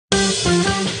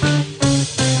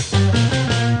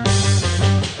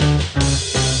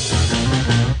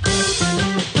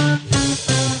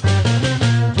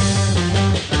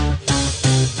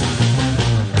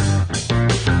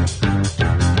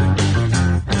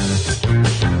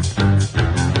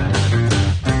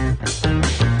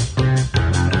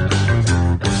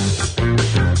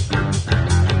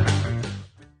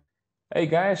Hey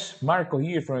guys, Marco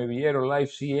here from Villero Live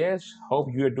CS. Hope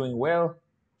you are doing well.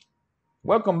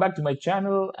 Welcome back to my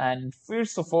channel, and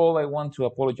first of all, I want to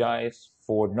apologize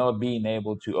for not being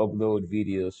able to upload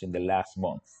videos in the last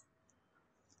month.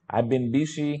 I've been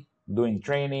busy doing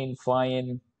training,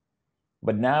 flying,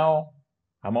 but now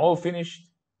I'm all finished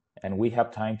and we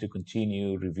have time to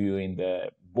continue reviewing the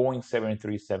Boeing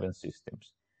 737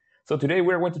 systems. So today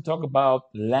we're going to talk about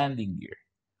landing gear.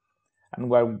 And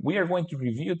what we are going to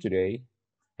review today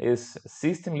is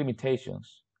system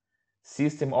limitations,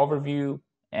 system overview,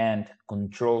 and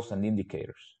controls and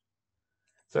indicators.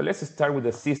 So let's start with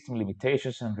the system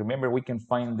limitations, and remember we can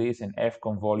find this in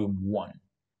FCON Volume 1.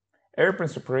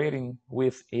 Airplanes operating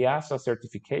with EASA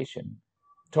certification.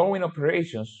 Towing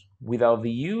operations without the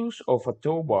use of a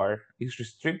tow bar is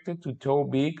restricted to tow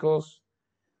vehicles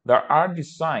that are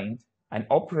designed and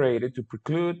operated to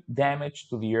preclude damage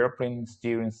to the airplane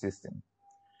steering system,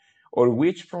 or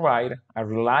which provide a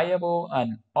reliable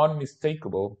and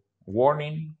unmistakable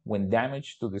warning when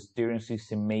damage to the steering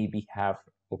system may have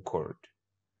occurred.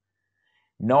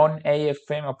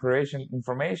 Non-AFM operation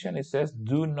information, it says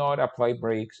do not apply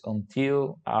brakes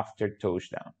until after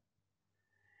touchdown.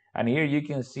 And here you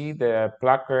can see the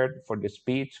placard for the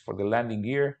speeds for the landing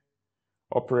gear.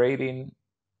 Operating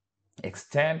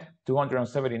extend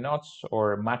 270 knots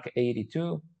or Mach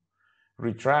 82,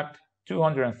 retract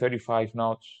 235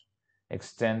 knots,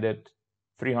 extended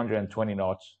 320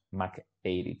 knots, Mach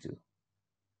 82.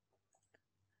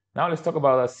 Now let's talk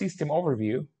about a system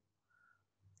overview.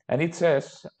 And it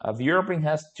says the airplane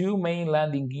has two main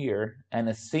landing gear and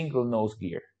a single nose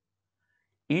gear.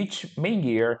 Each main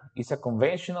gear is a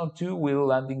conventional two-wheel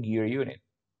landing gear unit.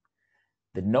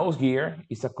 The nose gear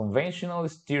is a conventional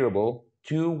steerable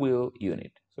two-wheel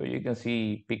unit. So you can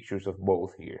see pictures of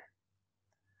both here.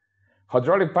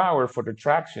 Hydraulic power for the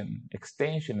traction,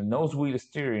 extension, and nose wheel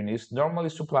steering is normally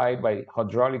supplied by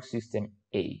hydraulic system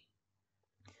A.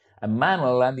 A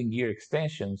manual landing gear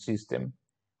extension system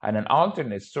and an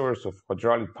alternate source of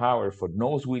hydraulic power for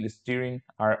nose wheel steering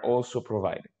are also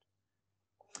provided.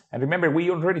 And remember, we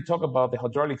already talked about the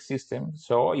hydraulic system,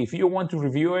 so if you want to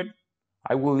review it,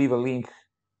 I will leave a link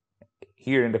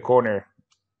here in the corner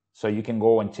so you can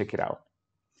go and check it out.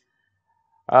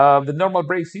 The normal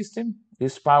brake system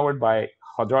is powered by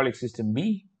hydraulic system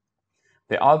B.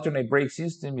 The alternate brake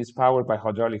system is powered by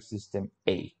hydraulic system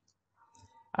A.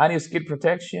 Anti-skid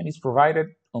protection is provided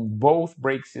on both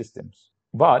brake systems,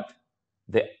 but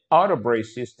the auto brake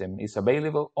system is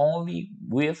available only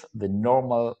with the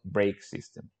normal brake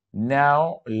system.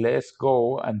 Now let's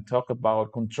go and talk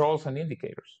about controls and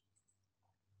indicators.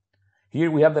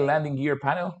 Here we have the landing gear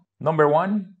panel. Number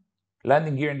 1,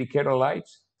 landing gear indicator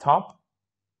lights, top.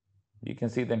 You can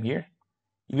see them here.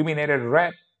 Illuminated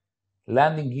red,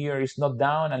 landing gear is not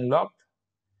down and locked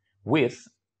with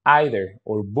either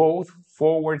or both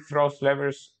forward thrust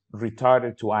levers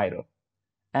retarded to idle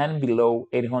and below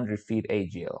 800 feet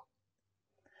AGL.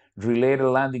 Related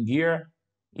landing gear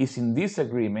is in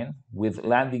disagreement with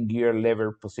landing gear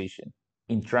lever position,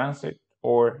 in transit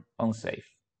or unsafe.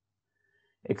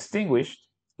 Extinguished,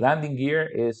 landing gear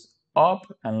is up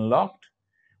and locked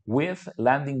with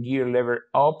landing gear lever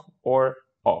up or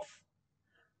off.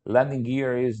 Landing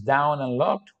gear is down and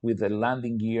locked with the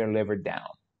landing gear lever down.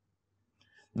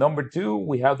 Number 2,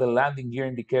 we have the landing gear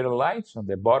indicator lights on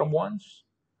the bottom ones.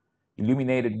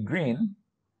 Illuminated green,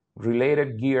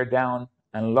 related gear down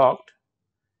and locked.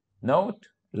 Note,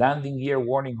 landing gear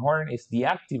warning horn is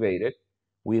deactivated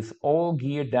with all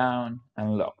gear down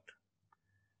and locked.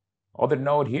 Other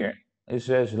note here, it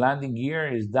says landing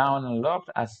gear is down and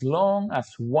locked as long as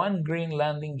one green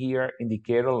landing gear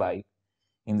indicator light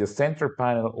in the center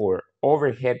panel or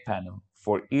overhead panel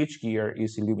for each gear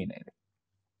is illuminated.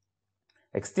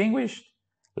 Extinguished,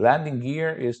 landing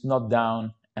gear is not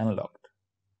down and locked.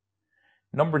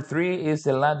 Number 3 is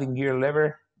the landing gear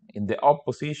lever. In the up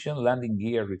position, landing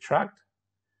gear retract.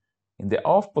 In the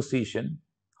off position,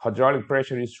 hydraulic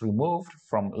pressure is removed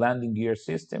from landing gear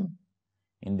system.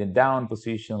 In the down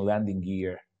position, landing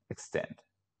gear extend.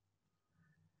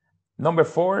 Number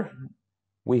 4,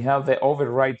 we have the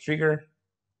override trigger,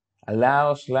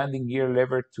 allows landing gear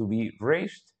lever to be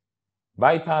raised,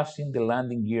 bypassing the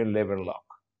landing gear lever lock.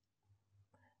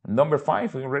 Number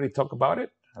 5, we already talked about it.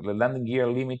 The landing gear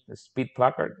limit speed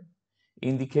placard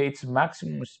indicates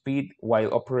maximum speed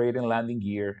while operating landing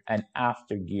gear and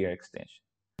after gear extension.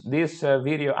 This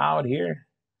video out here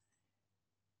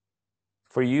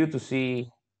for you to see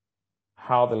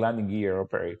how the landing gear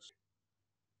operates.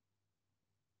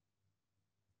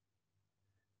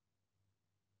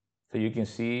 So you can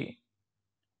see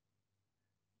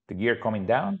the gear coming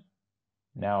down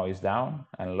Now it's down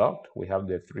and locked. We have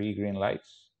the 3 green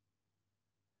lights.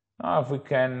 Now if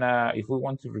we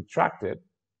want to retract it,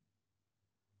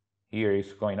 here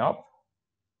it's going up,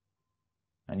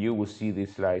 and you will see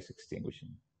these lights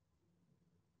extinguishing.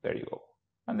 There you go.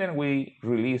 And then we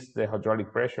release the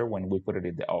hydraulic pressure when we put it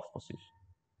in the off position.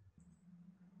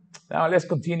 Now let's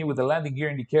continue with the landing gear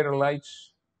indicator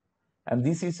lights. And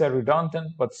this is a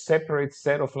redundant but separate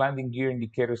set of landing gear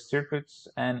indicator circuits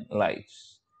and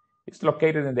lights. It's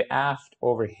located in the aft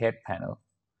overhead panel.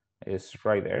 It's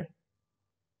right there.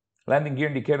 Landing gear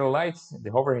indicator lights,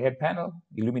 the overhead panel,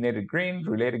 illuminated green,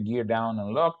 related gear down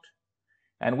and locked.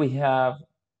 And we have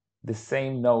the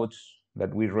same notes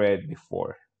that we read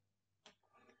before.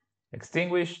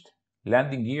 Extinguished,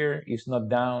 landing gear is not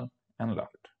down and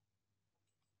locked.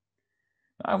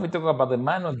 Now if we talk about the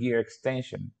manual gear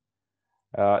extension,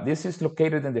 this is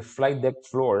located in the flight deck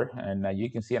floor, and you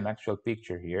can see an actual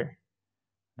picture here.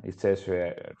 It says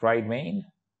right main,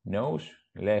 nose,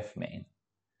 left main.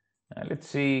 Let's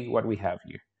see what we have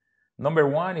here. Number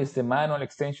 1 is the manual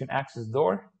extension access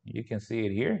door. You can see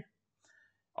it here.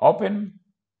 Open.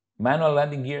 Manual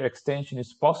landing gear extension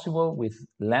is possible with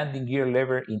landing gear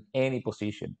lever in any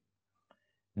position.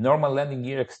 Normal landing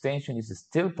gear extension is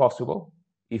still possible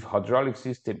if hydraulic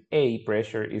system A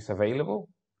pressure is available.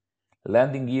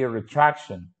 Landing gear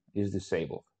retraction is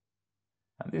disabled.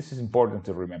 And this is important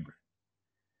to remember.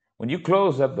 When you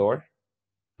close that door,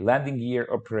 landing gear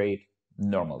operate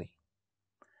normally.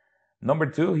 Number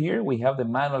 2 here, we have the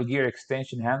manual gear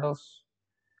extension handles.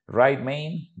 Right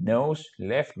main, nose,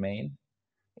 left main.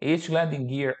 Each landing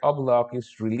gear uplock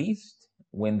is released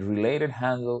when related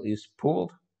handle is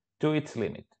pulled to its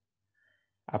limit,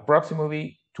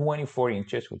 approximately 24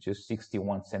 inches, which is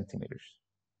 61 centimeters.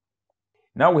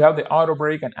 Now we have the auto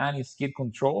brake and anti-skid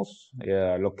controls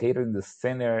located in the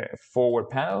center forward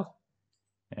panel.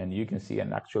 And you can see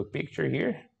an actual picture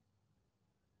here.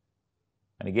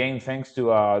 And again, thanks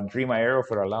to Dream Aero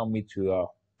for allowing me to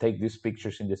take these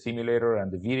pictures in the simulator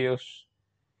and the videos.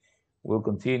 We'll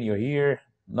continue here.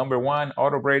 Number 1,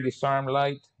 auto brake disarm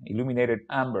light, illuminated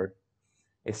amber.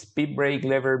 A speed brake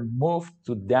lever moved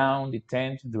to down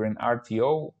detent during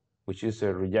RTO, which is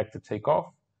a rejected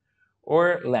takeoff,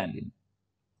 or landing.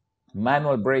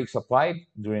 Manual brakes applied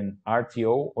during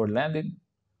RTO or landing.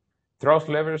 Thrust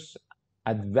levers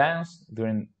advanced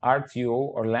during RTO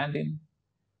or landing,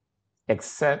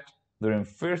 except during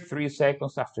first 3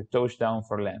 seconds after touchdown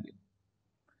for landing.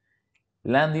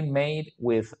 Landing made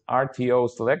with RTO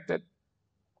selected.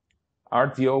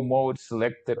 RTO mode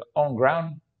selected on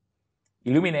ground.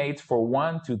 Illuminates for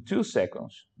 1 to 2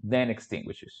 seconds, then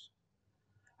extinguishes.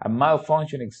 A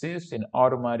malfunction exists in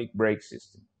automatic brake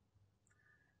system.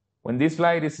 When this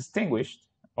light is extinguished,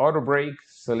 auto brake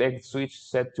select switch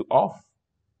set to off,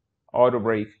 auto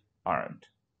brake armed.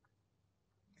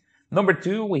 Number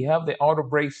 2, we have the auto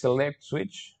brake select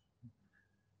switch.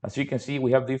 As you can see,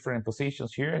 we have different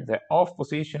positions here. The off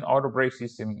position auto brake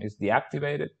system is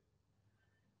deactivated.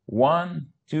 1,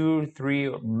 2,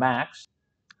 3 max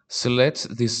selects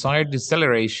desired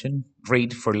deceleration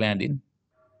rate for landing.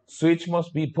 Switch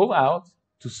must be pulled out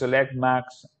to select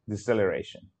max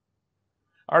deceleration.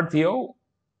 RTO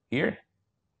here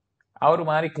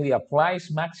automatically applies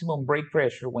maximum brake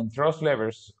pressure when thrust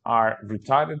levers are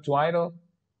retarded to idle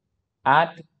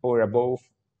at or above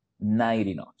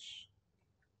 90 knots.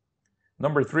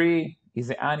 Number 3 is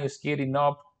the anti-skidding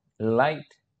up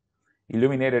light,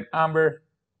 illuminated amber.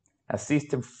 A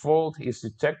system fault is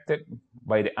detected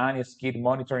by the anti-skid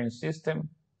monitoring system.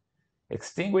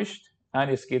 Extinguished,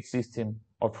 anti-skid system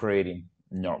operating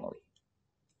normally.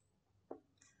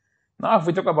 Now, if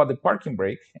we talk about the parking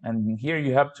brake, and here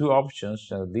you have 2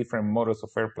 options, different models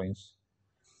of airplanes.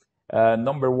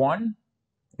 Number 1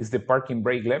 is the parking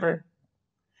brake lever.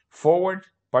 Forward,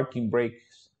 parking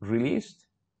brakes released.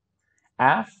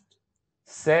 Aft,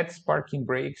 sets parking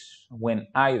brakes when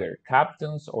either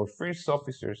captain's or first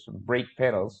officer's brake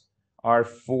pedals are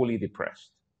fully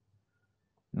depressed.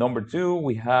 Number 2,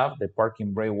 we have the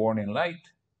parking brake warning light.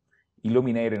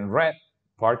 Illuminated in red,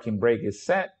 parking brake is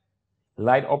set.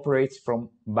 Light operates from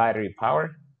battery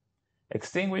power.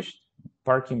 Extinguished,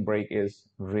 parking brake is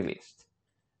released.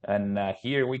 And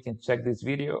here we can check this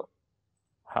video,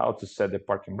 how to set the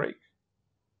parking brake.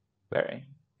 There,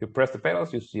 you press the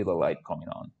pedals, you see the light coming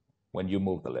on when you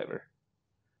move the lever.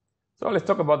 So let's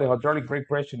talk about the hydraulic brake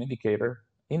pressure indicator.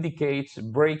 Indicates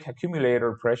brake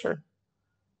accumulator pressure.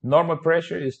 Normal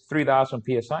pressure is 3,000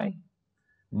 psi.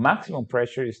 Maximum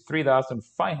pressure is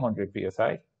 3,500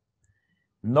 psi.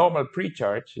 Normal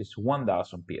precharge is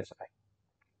 1,000 psi.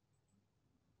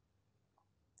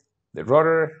 The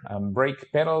rotor and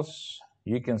brake pedals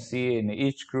You can see in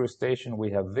each cruise station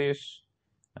we have this,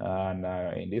 and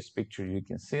in this picture you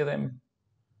can see them.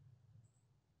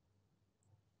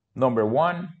 Number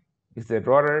 1 is the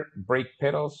rudder brake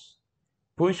pedals.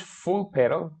 Push full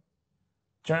pedal,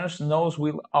 turns nose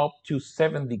wheel up to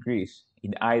 7 degrees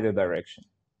in either direction.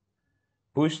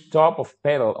 Push top of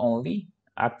pedal only,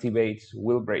 activates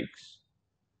wheel brakes.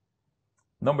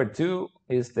 Number 2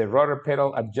 is the rudder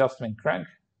pedal adjustment crank.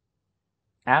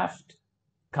 Aft,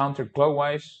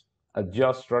 counterclockwise,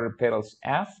 adjust rudder pedals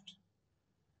aft.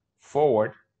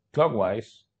 Forward,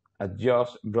 clockwise,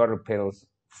 adjust rudder pedals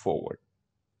forward.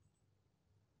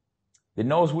 The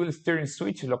nose wheel steering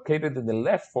switch is located in the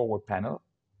left forward panel.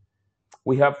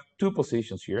 We have 2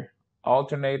 positions here,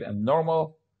 alternate and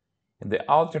normal. In the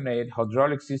alternate,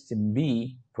 hydraulic system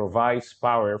B provides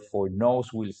power for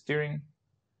nose wheel steering.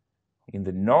 In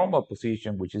the normal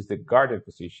position, which is the guarded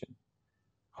position,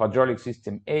 hydraulic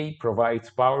system A provides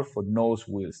power for nose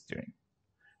wheel steering.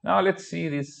 Now let's see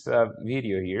this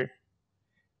video here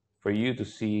for you to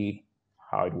see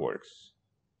how it works.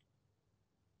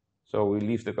 So we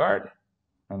leave the guard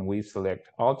and we select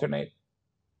alternate.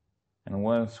 And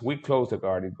once we close the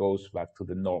guard, it goes back to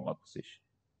the normal position.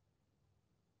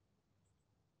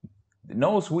 The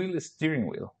nose wheel is steering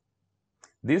wheel.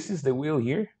 This is the wheel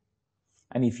here.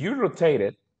 And if you rotate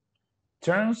it,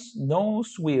 turns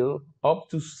nose wheel up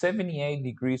to 78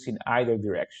 degrees in either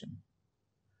direction.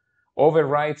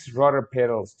 Overrides rudder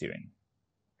pedal steering.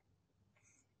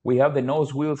 We have the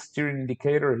nose wheel steering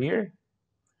indicator here.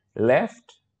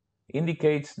 Left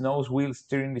indicates nose wheel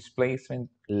steering displacement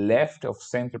left of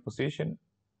center position.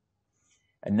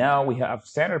 And now we have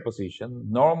center position,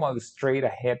 normal straight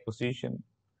ahead position.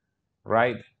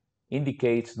 Right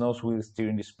indicates nose wheel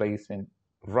steering displacement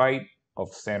right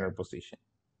of center position.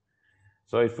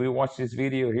 So if we watch this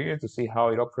video here to see how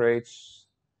it operates,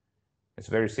 it's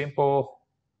very simple.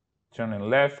 Turning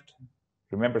left,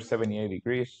 remember 78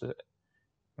 degrees,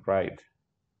 right,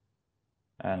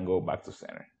 and go back to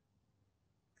center.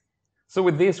 So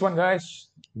with this one, guys,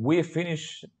 we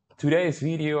finished today's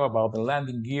video about the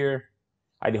landing gear.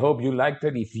 I hope you liked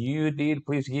it. If you did,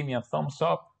 please give me a thumbs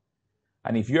up.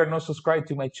 And if you are not subscribed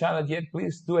to my channel yet,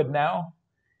 please do it now.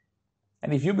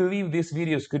 And if you believe these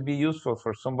videos could be useful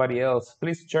for somebody else,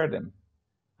 please share them.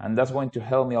 And that's going to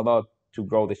help me a lot to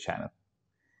grow the channel.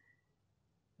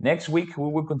 Next week,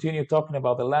 we will continue talking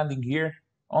about the landing gear.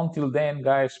 Until then,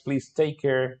 guys, please take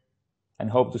care and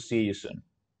hope to see you soon.